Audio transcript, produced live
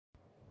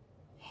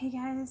Hey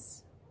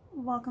guys,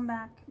 welcome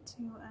back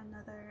to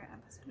another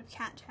episode of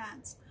Cat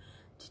Chats.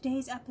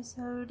 Today's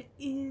episode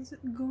is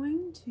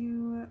going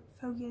to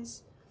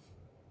focus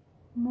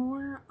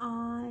more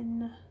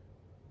on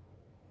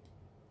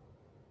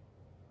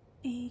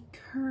a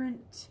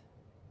current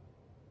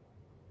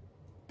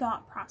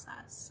thought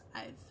process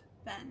I've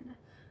been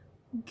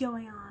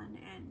going on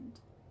and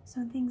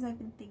some things I've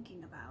been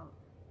thinking about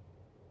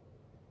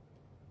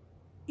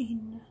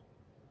in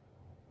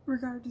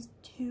regards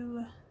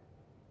to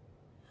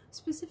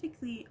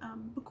specifically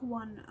book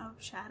one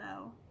of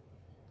Shadow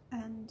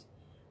and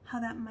how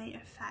that might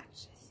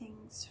affect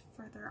things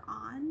further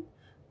on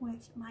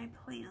with my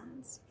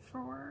plans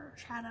for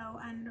Shadow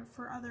and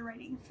for other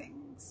writing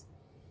things.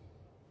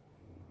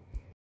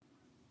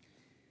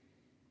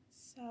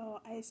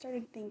 So I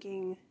started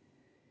thinking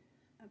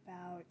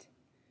about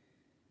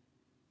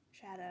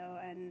Shadow,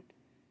 and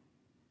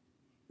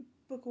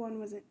book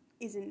one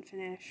isn't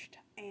finished,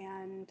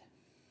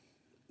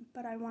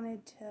 but I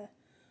wanted to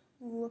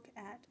look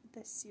at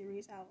the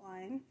series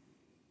outline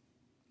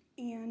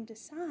and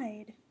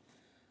decide,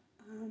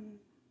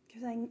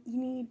 because you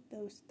need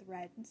those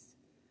threads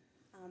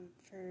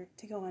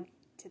to go on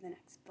to the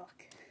next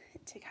book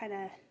to kind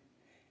of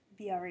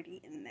be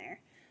already in there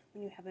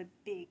when you have a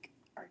big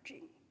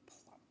arching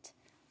plot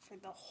for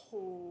the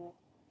whole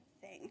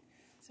thing.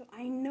 So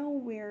I know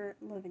where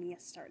Lavinia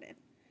started,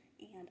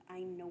 and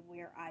I know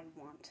where I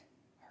want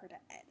her to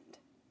end.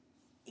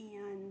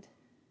 And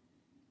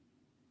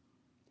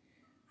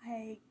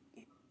I,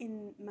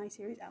 in my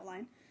series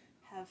outline,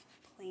 have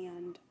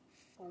planned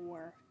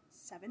for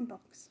 7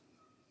 books.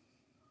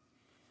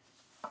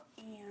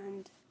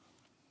 And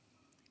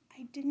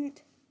I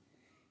didn't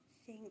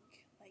think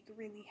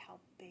really how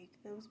big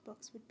those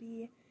books would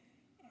be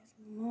as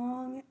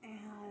long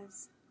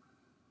as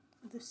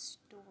the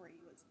story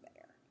was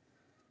there.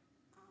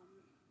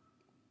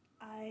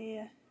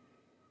 I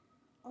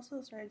also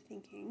started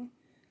thinking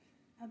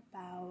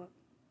about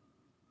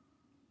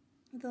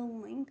the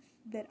length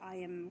that I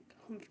am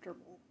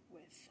comfortable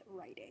with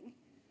writing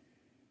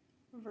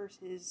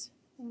versus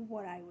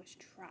what I was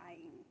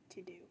trying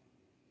to do.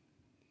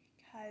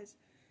 Because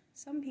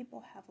some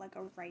people have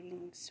a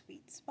writing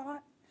sweet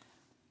spot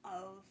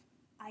of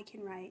I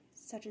can write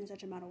such and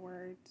such amount of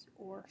words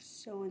or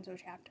so and so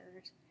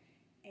chapters,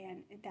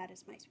 and that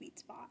is my sweet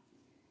spot.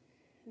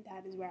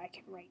 That is where I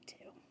can write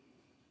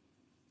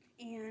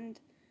to. And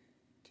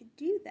to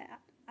do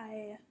that,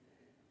 I,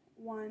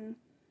 one,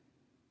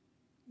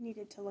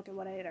 needed to look at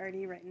what I had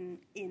already written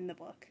in the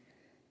book.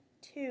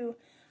 2,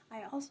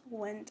 I also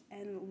went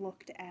and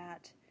looked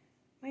at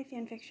my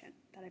fan fiction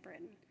that I've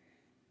written,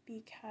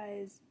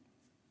 because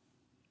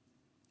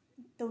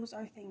those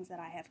are things that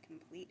I have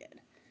completed.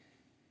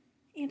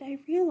 And I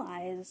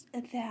realized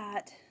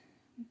that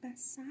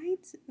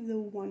besides the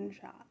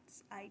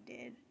one-shots I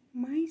did,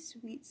 my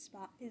sweet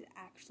spot is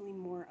actually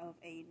more of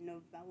a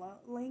novella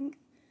length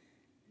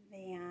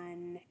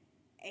than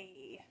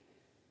a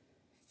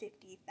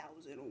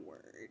 50,000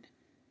 word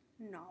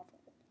novel.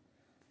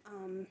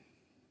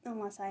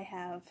 Unless I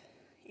have,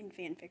 in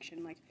fan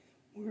fiction,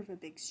 more of a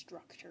big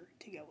structure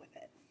to go with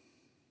it.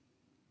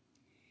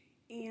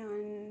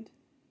 And I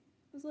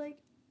was like,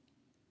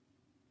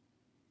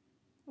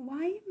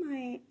 why am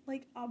I,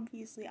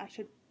 obviously I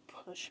should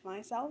push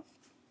myself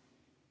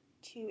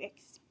to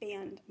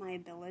expand my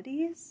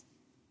abilities,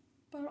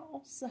 but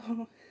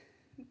also,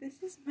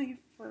 this is my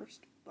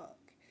first book.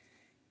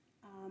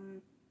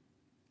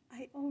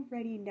 I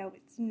already know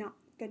it's not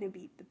gonna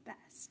be the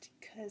best,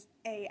 because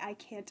A, I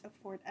can't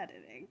afford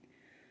editing.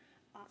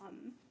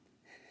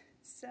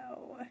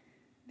 So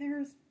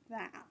there's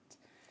that.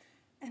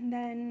 And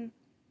then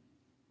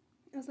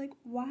I was like,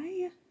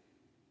 why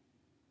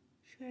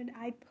should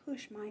I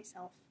push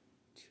myself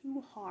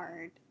too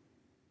hard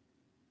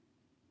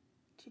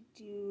to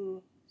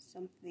do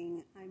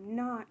something I'm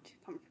not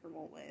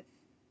comfortable with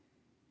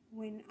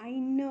when I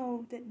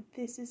know that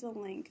this is a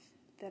length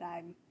that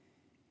I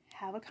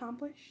have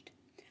accomplished,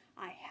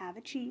 I have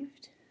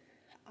achieved,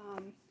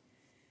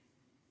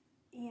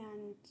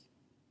 and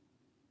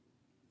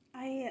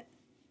I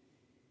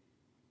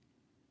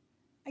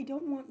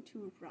don't want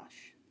to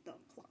rush the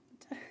plot.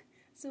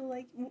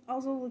 So,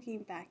 also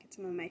looking back at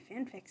some of my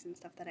fanfics and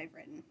stuff that I've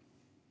written,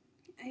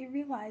 I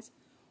realize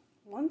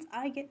once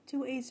I get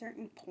to a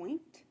certain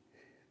point,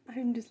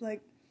 I'm just I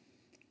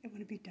want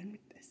to be done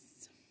with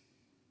this.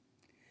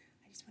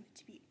 I just want it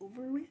to be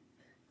over with.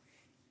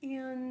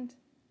 And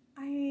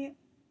I'm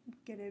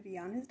gonna be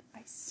honest,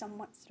 I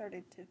somewhat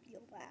started to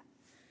feel that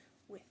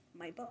with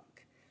my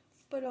book.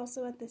 But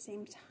also at the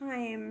same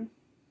time,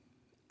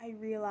 I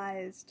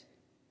realized,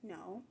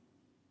 no,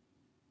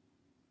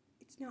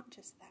 it's not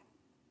just that.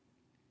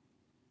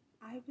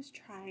 I was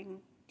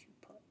trying to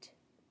put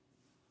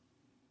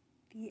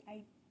the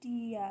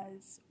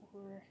ideas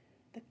or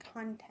the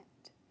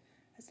content,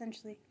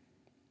 essentially,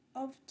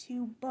 of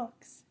 2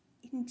 books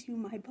into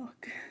my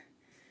book.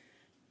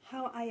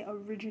 How I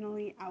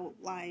originally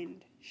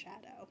outlined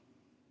Shadow,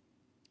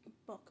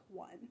 book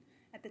 1,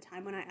 At the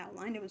time when I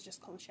outlined, it was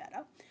just called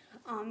Shadow,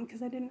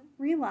 because I didn't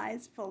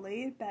realize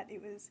fully that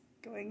it was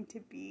going to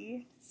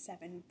be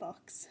 7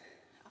 books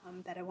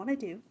that I want to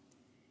do.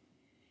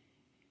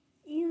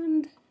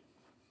 And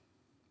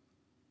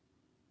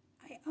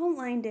I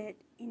outlined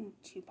it in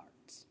 2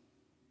 parts.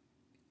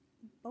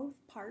 Both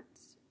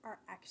parts are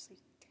actually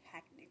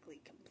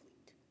technically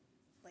complete.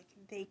 Like,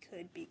 they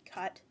could be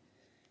cut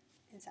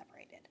and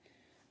separated.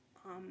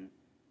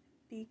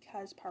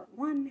 Because part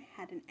 1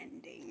 had an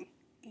ending,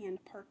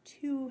 and part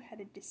 2 had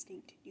a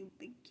distinct new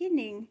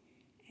beginning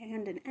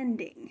and an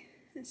ending.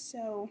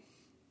 So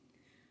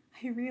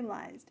I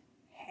realized,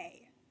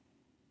 hey,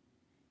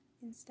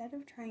 instead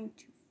of trying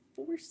to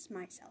force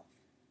myself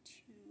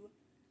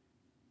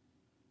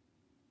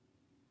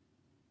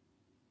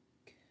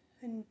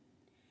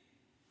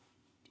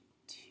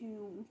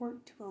to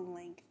work to a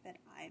length that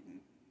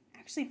I'm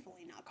actually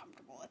fully not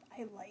comfortable with,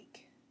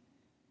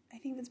 I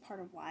think that's part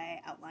of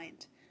why I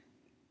outlined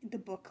the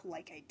book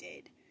like I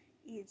did,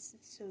 is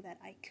so that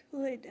I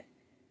could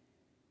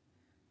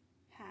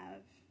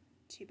have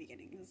 2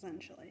 beginnings,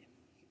 essentially.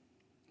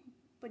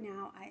 But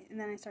now,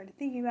 then I started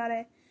thinking about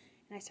it,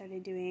 and I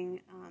started doing,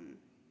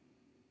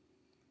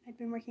 I'd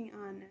been working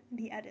on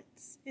the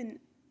edits in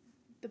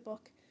the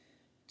book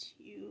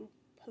to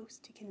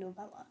post to Kindle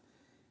Vella,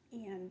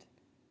 and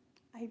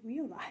I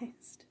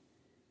realized,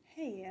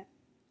 hey,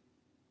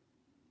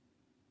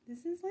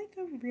 this is like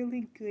a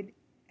really good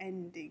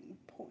ending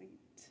point.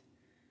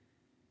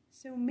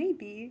 So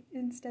maybe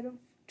instead of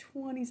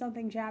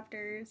 20-something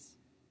chapters,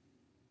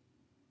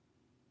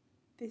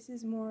 this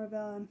is more of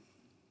a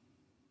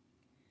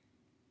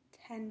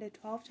 10 to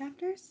 12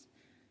 chapters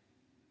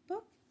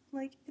book.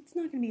 Like, it's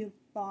not going to be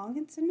long,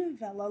 it's a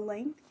novella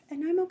length,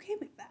 and I'm okay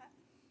with that.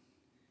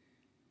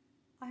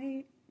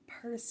 I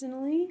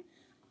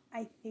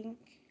think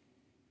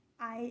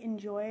I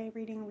enjoy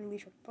reading really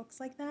short books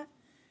like that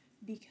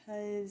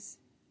because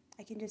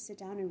I can just sit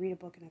down and read a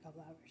book in a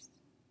couple hours.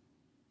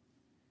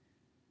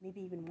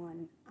 Maybe even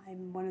 1.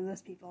 I'm one of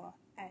those people.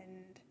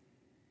 And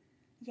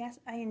yes,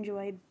 I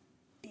enjoy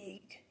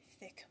big,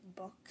 thick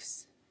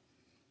books,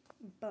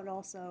 but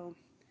also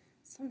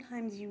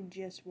sometimes you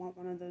just want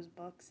one of those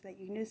books that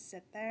you can just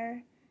sit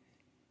there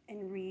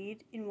and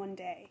read in one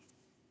day.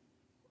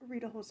 Or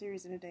read a whole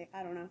series in a day.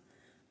 I don't know.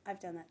 I've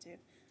done that too.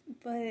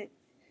 But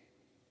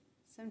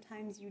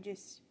sometimes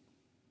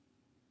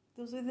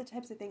those are the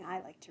types of thing I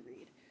like to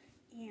read.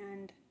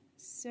 And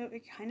so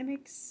it kind of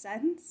makes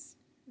sense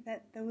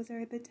that those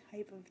are the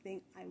type of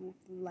thing I would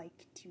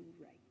like to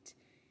write,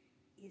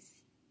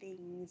 is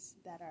things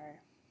that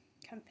are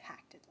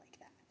compacted like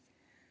that.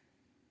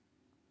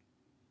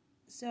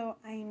 So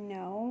I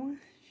know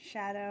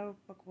Shadow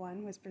Book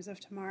 1, Whispers of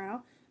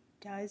Tomorrow,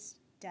 does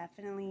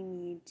definitely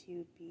need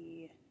to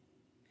be...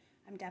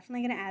 I'm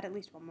definitely going to add at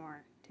least 1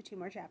 more to 2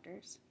 more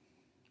chapters.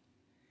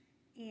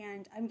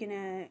 And I'm going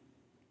to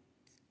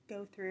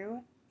go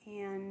through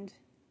and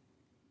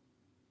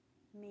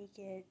make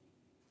it,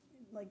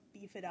 like,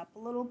 beef it up a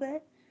little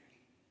bit.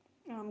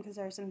 Because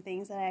there are some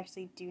things that I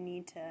actually do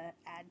need to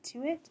add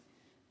to it.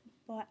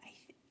 But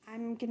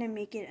I'm going to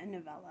make it a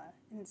novella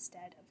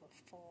instead of a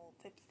full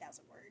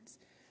 50,000 words.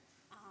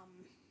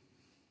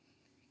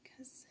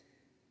 Because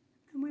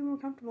I'm way more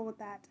comfortable with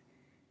that.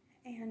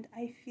 And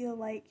I feel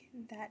like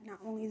that not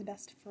only is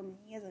best for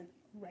me as a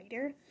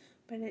writer,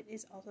 but it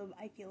is also,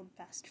 I feel,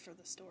 best for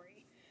the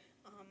story.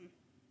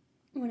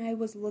 When I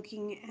was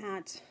looking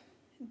at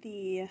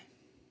the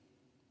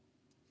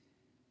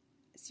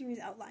series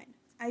outline,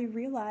 I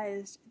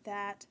realized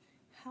that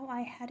how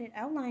I had it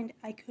outlined,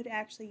 I could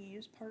actually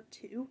use part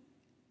 2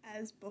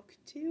 as book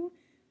 2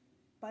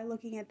 by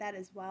looking at that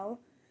as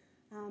well,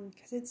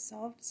 because it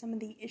solved some of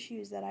the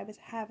issues that I was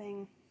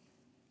having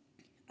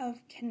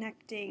of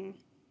connecting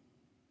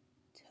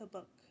to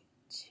book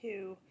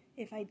 2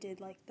 if I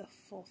did like the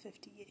full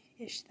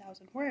 50-ish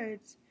thousand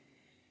words.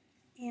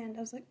 And I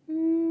was like,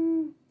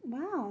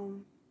 wow,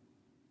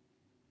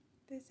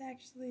 this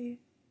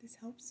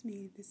helps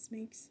me. This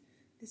makes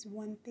this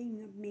one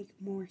thing make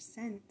more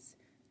sense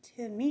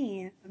to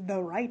me,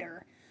 the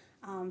writer.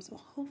 So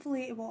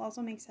hopefully it will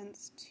also make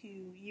sense to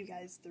you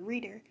guys, the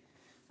reader,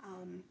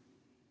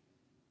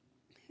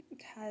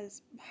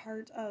 because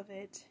part of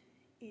it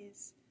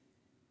is,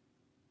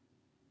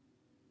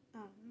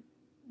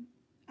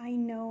 I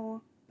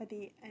know by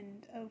the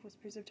end of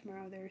Whispers of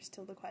Tomorrow there's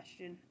still the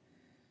question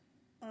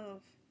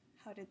of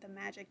how did the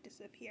magic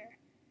disappear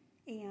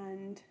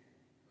and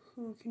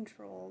who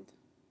controlled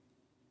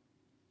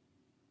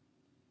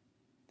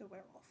the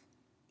werewolf.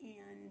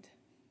 And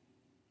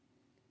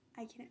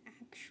I can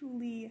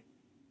actually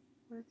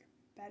work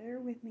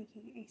better with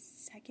making a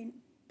second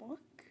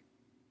book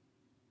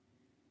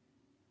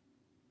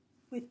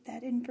with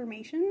that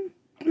information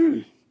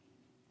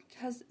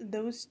because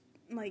those,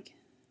 like,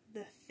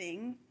 the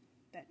thing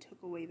that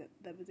took away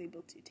that was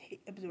able to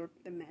absorb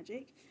the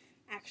magic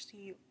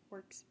actually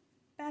works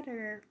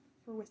better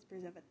for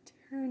Whispers of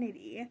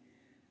Eternity,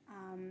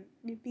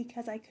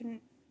 because I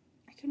couldn't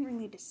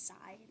really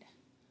decide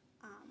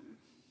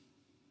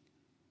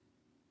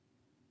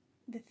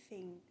the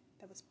thing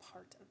that was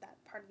part of that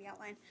part of the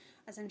outline.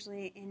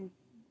 Essentially, in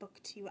book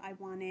 2, I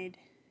wanted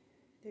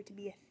there to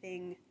be a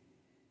thing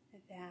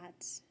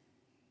that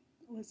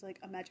was like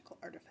a magical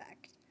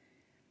artifact.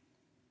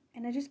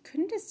 And I just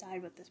couldn't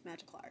decide what this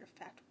magical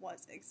artifact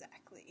was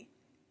exactly.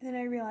 And then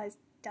I realized,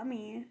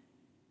 dummy,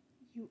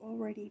 you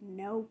already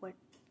know what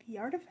the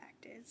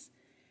artifact is.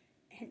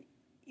 And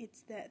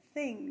it's that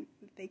thing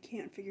that they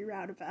can't figure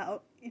out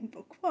about in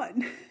book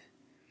 1.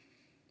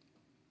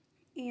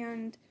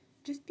 And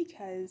just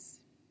because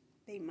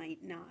they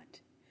might not,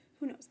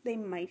 who knows, they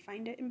might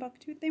find it in book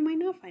 2, they might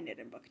not find it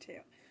in book 2.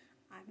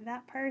 I'm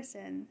that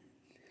person.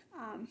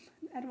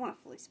 I don't want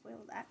to fully spoil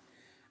that.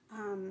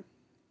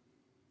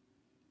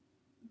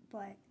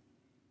 But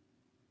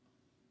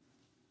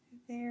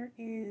there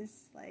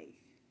is, like,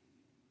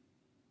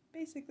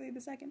 basically the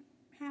second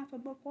half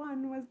of book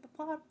 1 was the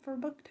plot for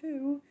book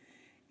 2.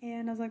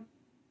 And I was like,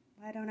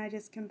 why don't I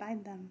just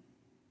combine them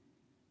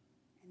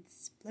and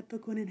split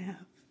book 1 in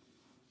half?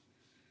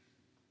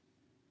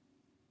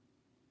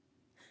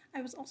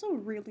 I was also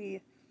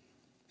really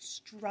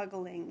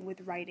struggling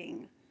with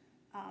writing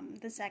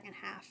the second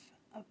half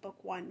of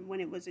book 1 when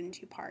it was in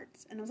 2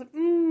 parts. And I was like,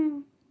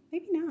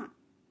 maybe not.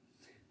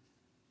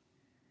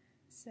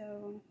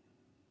 So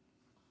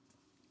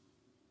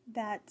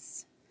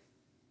that's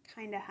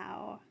kind of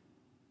how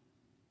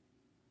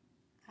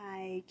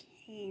I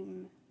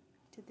came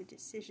to the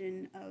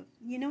decision of,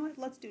 you know what,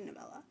 let's do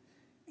novella.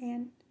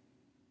 And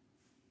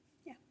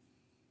yeah.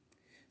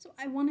 So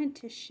I wanted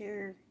to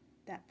share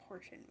that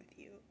portion with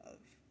you of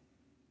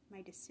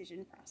my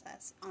decision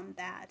process on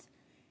that.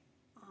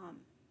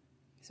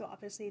 So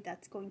obviously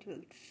that's going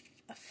to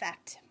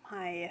affect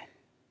my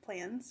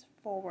plans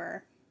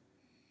for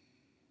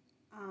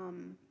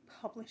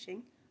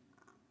publishing.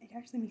 It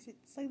actually makes it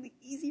slightly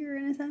easier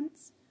in a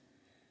sense,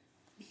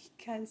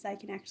 because I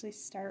can actually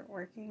start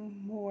working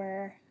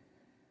more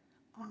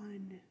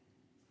on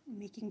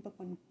making book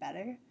 1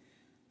 better,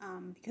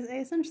 because I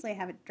essentially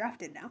have it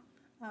drafted now,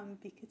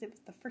 because it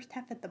was the first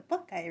half of the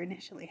book I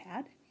initially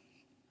had,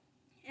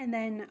 and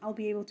then I'll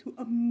be able to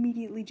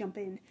immediately jump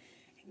in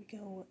and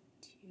go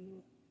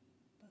to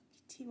book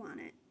 2 on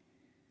it,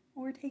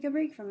 or take a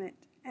break from it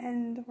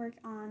and work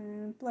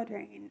on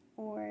BloodRayne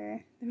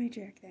or the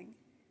Matriarch thing.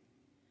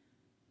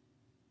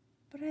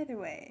 But either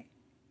way,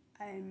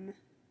 I'm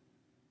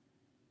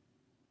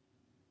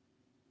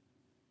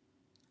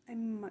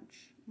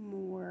much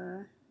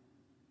more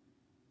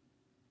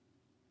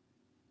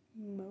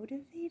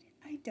motivated.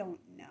 I don't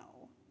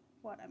know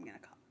what I'm gonna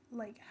call it,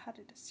 like how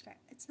to describe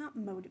it. It's not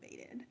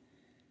motivated.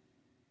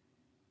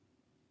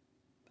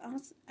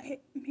 Honestly,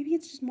 maybe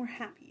it's just more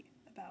happy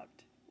about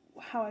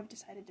how I've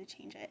decided to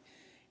change it.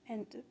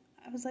 And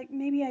I was like,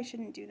 maybe I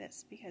shouldn't do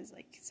this, because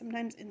like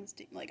sometimes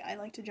I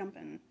like to jump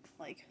in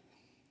like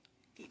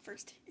feet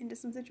first into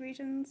some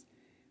situations.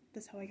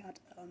 That's how I got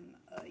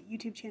a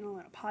YouTube channel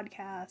and a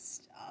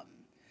podcast.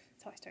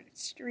 That's how I started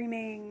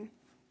streaming.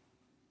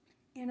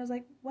 And I was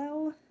like,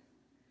 well,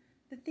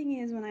 the thing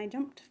is, when I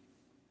jumped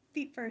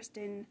feet first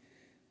in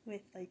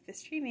with like the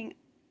streaming,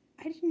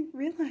 I didn't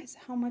realize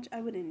how much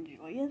I would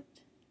enjoy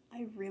it.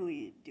 I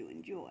really do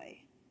enjoy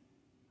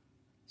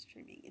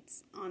streaming.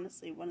 It's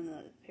honestly one of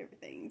the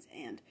favorite things,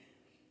 and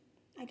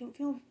I don't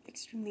feel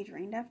extremely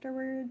drained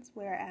afterwards,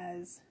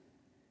 whereas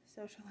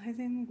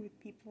socializing with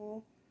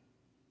people,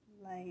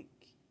 like,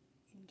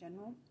 in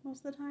general,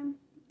 most of the time,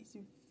 is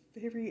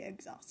very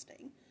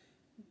exhausting.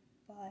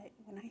 But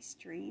when I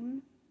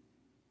stream,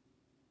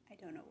 I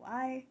don't know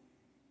why,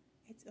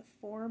 it's a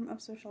form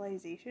of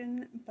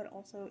socialization, but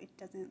also it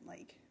doesn't,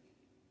 like,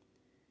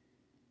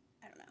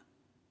 I don't know.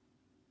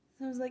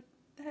 So I was like,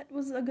 that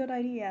was a good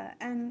idea,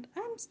 and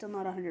I'm still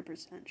not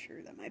 100%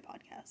 sure that my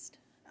podcast,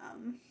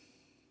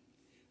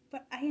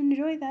 but I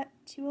enjoy that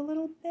too a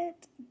little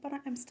bit, but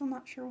I'm still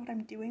not sure what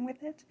I'm doing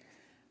with it,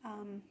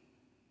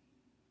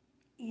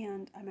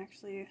 and I'm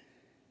actually,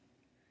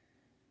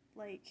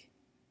 like,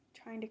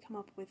 trying to come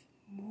up with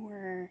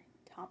more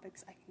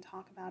topics I can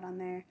talk about on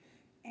there,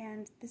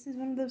 and this is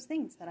one of those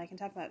things that I can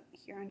talk about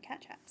here on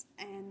Cat Chats,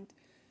 and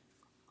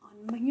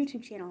on my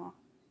YouTube channel,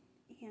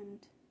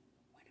 and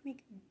why not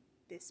make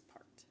this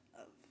part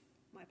of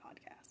my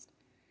podcast,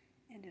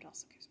 and it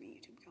also gives me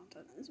YouTube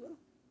content as well.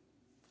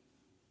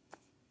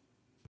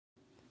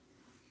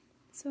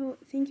 So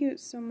thank you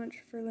so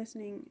much for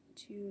listening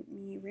to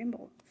me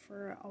ramble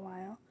for a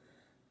while.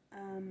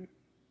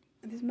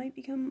 This might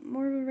become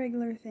more of a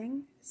regular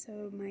thing,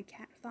 so my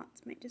cat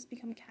thoughts might just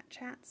become cat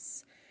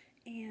chats,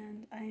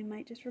 and I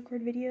might just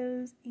record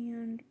videos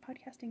and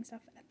podcasting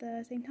stuff at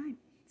the same time.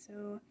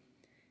 So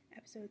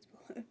episodes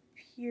will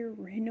appear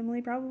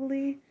randomly,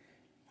 probably.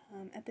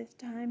 At this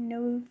time,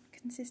 no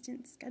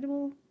consistent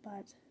schedule,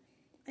 but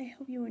I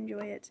hope you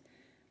enjoy it.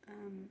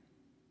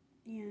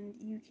 And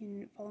you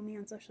can follow me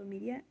on social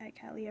media at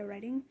Catlea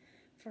Writing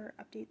for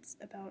updates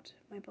about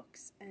my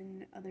books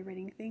and other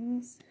writing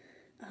things.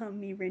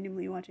 Me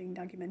randomly watching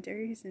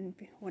documentaries and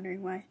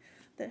wondering why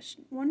the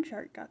one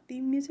shark got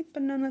the music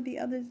but none of the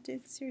others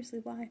did. Seriously,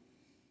 why?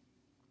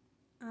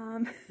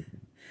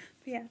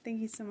 But yeah, thank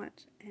you so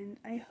much, and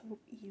I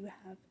hope you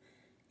have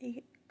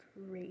a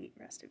great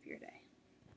rest of your day.